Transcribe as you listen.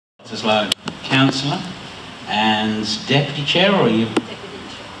Sloan, Councillor and Deputy Chair, or are you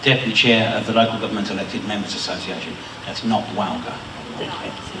Deputy Chair of the Local Government Elected Members Association? That's not WARRA.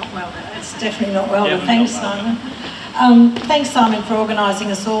 It's not WARRA. It's definitely not WARRA. Thanks, Simon. Thanks, Simon, for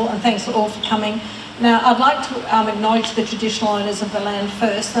organising us all, and thanks all for coming. Now, I'd like to acknowledge the traditional owners of the land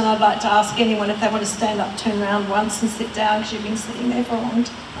first, and I'd like to ask anyone if they want to stand up, turn around once and sit down, because you've been sitting there for a long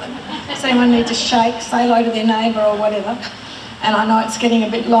time. Does anyone need to shake, say hello to their neighbour or whatever? And I know it's getting a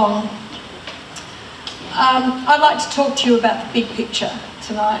bit long. I'd like to talk to you about the big picture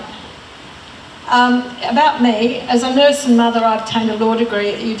tonight. About me, as a nurse and mother, I obtained a law degree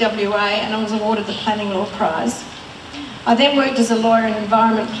at UWA and I was awarded the Planning Law Prize. I then worked as a lawyer in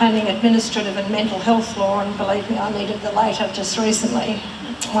environment planning, administrative and mental health law, and believe me, I needed the latter just recently,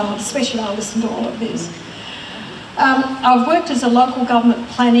 well, especially when I listened to all of this. I've worked as a local government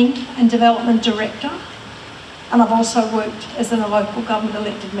planning and development director, and I've also worked as a local government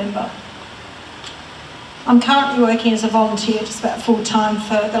elected member. I'm currently working as a volunteer, just about full-time,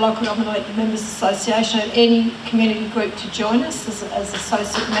 for the Local Government Elected Members Association, and any community group to join us as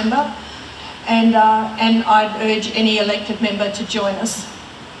associate member. And I'd urge any elected member to join us,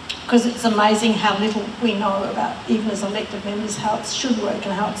 because it's amazing how little we know about, even as elected members, how it should work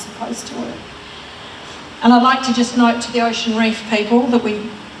and how it's supposed to work. And I'd like to just note to the Ocean Reef people that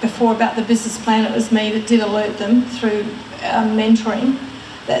before about the business plan, it was me that did alert them through mentoring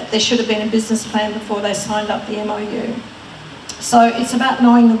that there should have been a business plan before they signed up the MOU. So it's about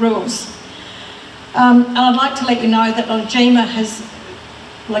knowing the rules. And I'd like to let you know that LGEMA has,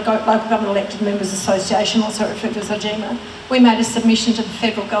 Local Government Elected Members Association, also referred to as LGEMA, we made a submission to the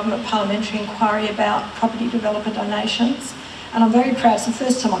Federal Government Parliamentary Inquiry about property developer donations. And I'm very proud, it's the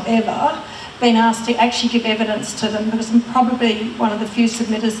first time I've ever been asked to actually give evidence to them, because I'm probably one of the few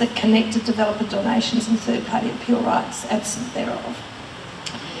submitters that connected developer donations and third-party appeal rights, absent thereof.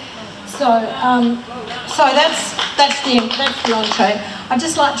 So that's the entree. I'd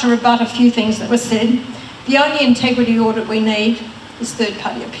just like to rebut a few things that were said. The only integrity audit we need is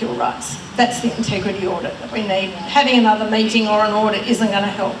third-party appeal rights. That's the integrity audit that we need. Having another meeting or an audit isn't going to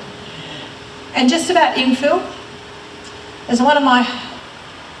help. And just about infill, as one of my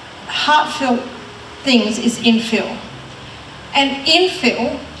heartfelt things is infill. And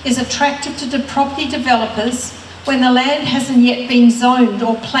infill is attractive to the property developers when the land hasn't yet been zoned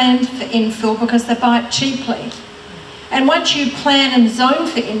or planned for infill, because they buy it cheaply. And once you plan and zone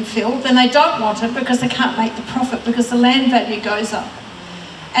for infill, then they don't want it because they can't make the profit, because the land value goes up.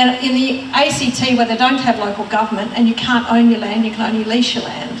 And in the ACT, where they don't have local government and you can't own your land, you can only lease your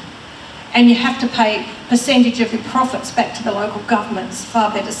land, and you have to pay percentage of your profits back to the local government. It's a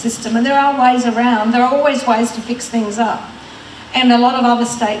far better system. And there are ways around. There are always ways to fix things up. And a lot of other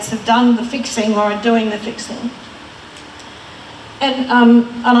states have done the fixing or are doing the fixing. And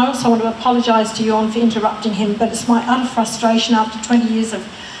I also want to apologise to Jorn for interrupting him, but it's my utter frustration after 20 years of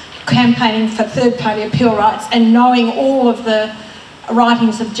campaigning for third-party appeal rights and knowing all of the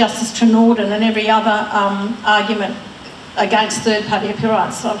writings of Justice Trenorden and every other argument against third-party appeal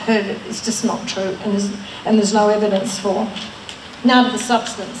rights that I've heard, it's just not true, and there's no evidence for. Now to the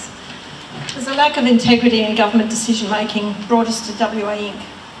substance. There's a lack of integrity in government decision-making brought us to WA Inc.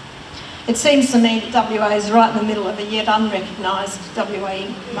 It seems to me that WA is right in the middle of a yet unrecognised WA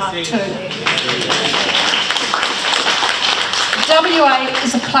Inc. Mark II. WA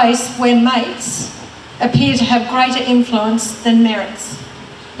is a place where mates appear to have greater influence than merits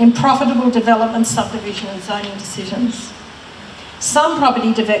in profitable development, subdivision and zoning decisions. Some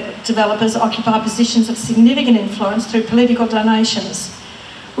property developers occupy positions of significant influence through political donations,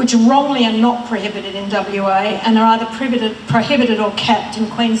 which wrongly are not prohibited in WA and are either prohibited or capped in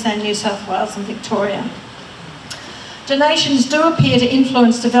Queensland, New South Wales and Victoria. Donations do appear to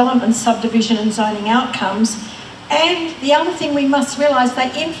influence development, subdivision and zoning outcomes, and the other thing we must realise,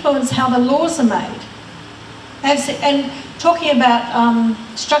 they influence how the laws are made. And talking about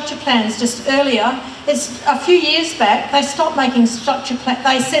structure plans just earlier, it's a few years back they stopped making structure plans.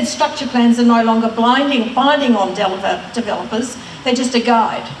 They said structure plans are no longer binding on developers, they're just a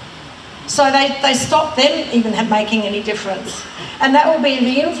guide. So they stopped them even making any difference. And that will be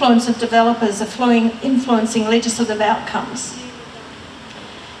the influence of developers influencing legislative outcomes.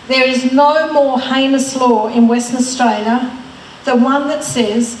 There is no more heinous law in Western Australia than one that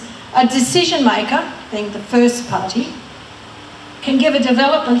says a decision maker, being the first party, can give a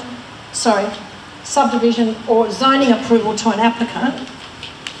subdivision or zoning approval to an applicant,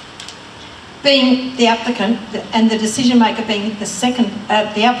 being the applicant and the decision maker being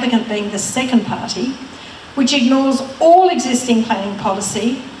the applicant being the second party, which ignores all existing planning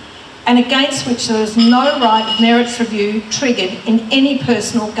policy and against which there is no right of merits review triggered in any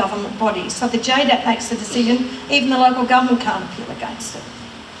personal government body. So if the JDAP makes the decision, even the local government can't appeal against it.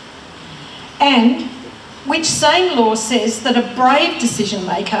 And which same law says that a brave decision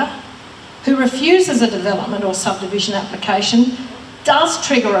maker who refuses a development or subdivision application does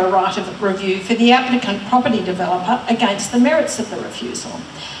trigger a right of review for the applicant property developer against the merits of the refusal.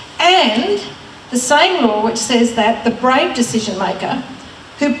 And the same law which says that the brave decision maker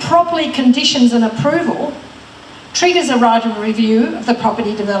who properly conditions an approval triggers a right of review of the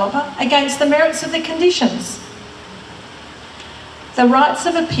property developer against the merits of the conditions. The rights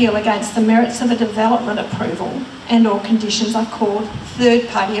of appeal against the merits of a development approval and or conditions are called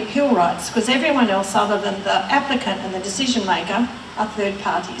third-party appeal rights, because everyone else other than the applicant and the decision maker are third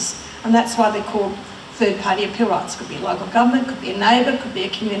parties, and that's why they're called third-party appeal rights. Could be a local government, could be a neighbour, could be a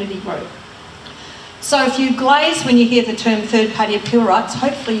community group. So if you glaze when you hear the term third-party appeal rights,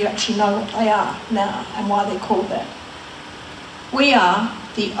 hopefully you actually know what they are now and why they're called that. We are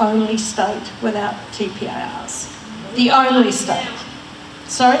the only state without TPARs. The only state.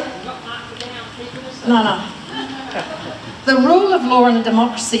 Sorry? No. The rule of law in a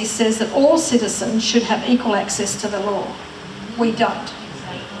democracy says that all citizens should have equal access to the law. We don't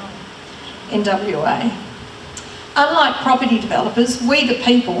in WA. Unlike property developers, we the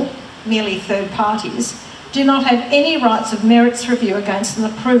people, merely third parties, do not have any rights of merits review against an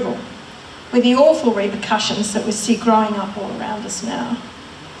approval, with the awful repercussions that we see growing up all around us now.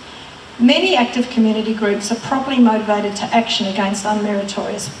 Many active community groups are properly motivated to action against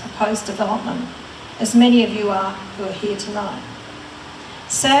unmeritorious proposed development, as many of you are who are here tonight.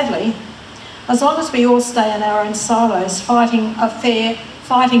 Sadly, as long as we all stay in our own silos fighting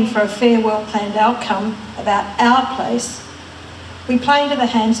for a fair, well-planned outcome about our place, we play into the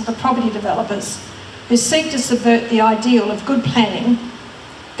hands of the property developers who seek to subvert the ideal of good planning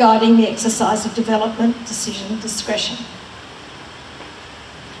guiding the exercise of development decision discretion.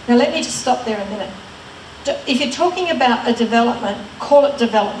 Now let me just stop there a minute. If you're talking about a development, call it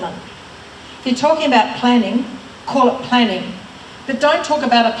development. If you're talking about planning, call it planning. But don't talk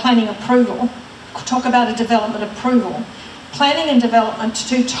about a planning approval, talk about a development approval. Planning and development are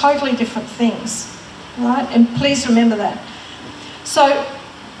two totally different things, right? And please remember that. So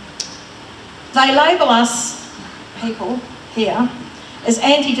they label us, people here, as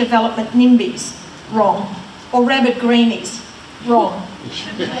anti-development NIMBYs, wrong, or rabid greenies, wrong.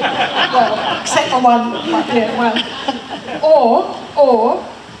 Well, except for one, yeah, well. Or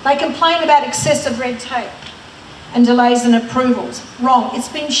they complain about excessive red tape and delays in approvals, wrong. It's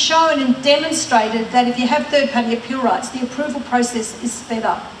been shown and demonstrated that if you have third-party appeal rights, the approval process is sped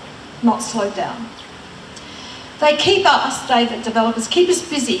up, not slowed down. They keep us, the developers, keep us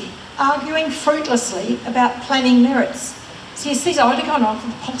busy arguing fruitlessly about planning merits. So you see, oh, they're going on for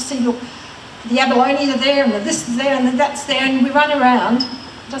the policy, look, the abalones are there and the this is there and the that's there, and we run around.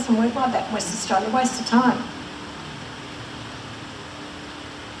 It doesn't work like that in Western Australia, waste of time.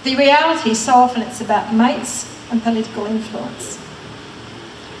 The reality, so often it's about mates and political influence.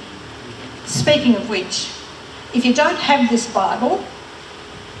 Speaking of which, if you don't have this Bible,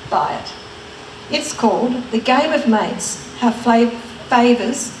 buy it. It's called The Game of Mates, How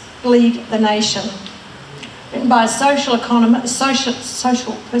Favours Bleed the Nation, written by a social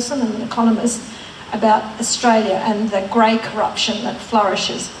person and an economist about Australia and the grey corruption that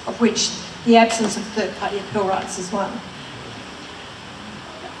flourishes, of which the absence of third-party appeal rights is one.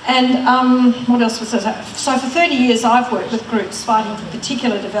 And what else was there? So for 30 years I've worked with groups fighting for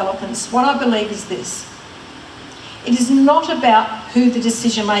particular developments. What I believe is this. It is not about who the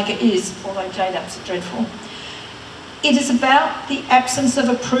decision maker is, although JDAPs are dreadful. It is about the absence of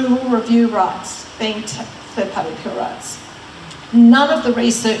approval review rights, being third-party appeal rights. None of the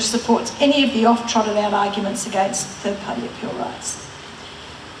research supports any of the oft-trotted out arguments against third-party appeal rights.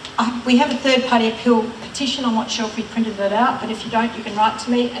 We have a third-party appeal petition. I'm not sure if we printed it out, but if you don't, you can write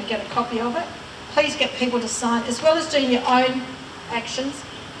to me and get a copy of it. Please get people to sign, as well as doing your own actions.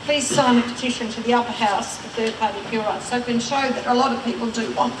 Please sign a petition to the upper house for third-party appeal rights, so we can show that a lot of people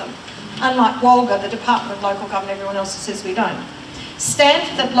do want them. Unlike WARRA, the Department of Local Government, everyone else says we don't. Stand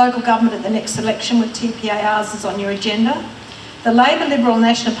for that local government at the next election with TPARs is on your agenda. The Labor, Liberal and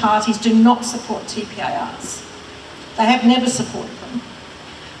National parties do not support TPARs. They have never supported them.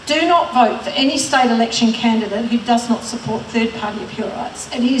 Do not vote for any state election candidate who does not support third-party appeal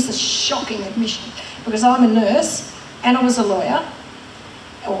rights. And here's a shocking admission, because I'm a nurse and I was a lawyer,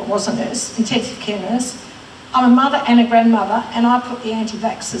 or was a nurse, intensive care nurse. I'm a mother and a grandmother, and I put the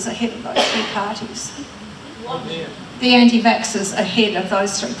anti-vaxxers ahead of those three parties. the anti-vaxxers ahead of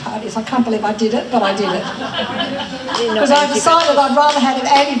those three parties. I can't believe I did it, but I did it. Because I decided I'd rather have an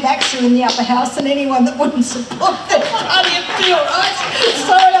anti-vaxxer in the upper house than anyone that wouldn't support third party appeal rights.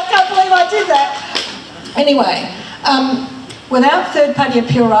 Sorry, I can't believe I did that. Anyway, without third party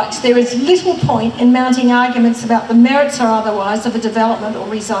appeal rights, there is little point in mounting arguments about the merits or otherwise of a development or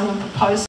rezoning proposal.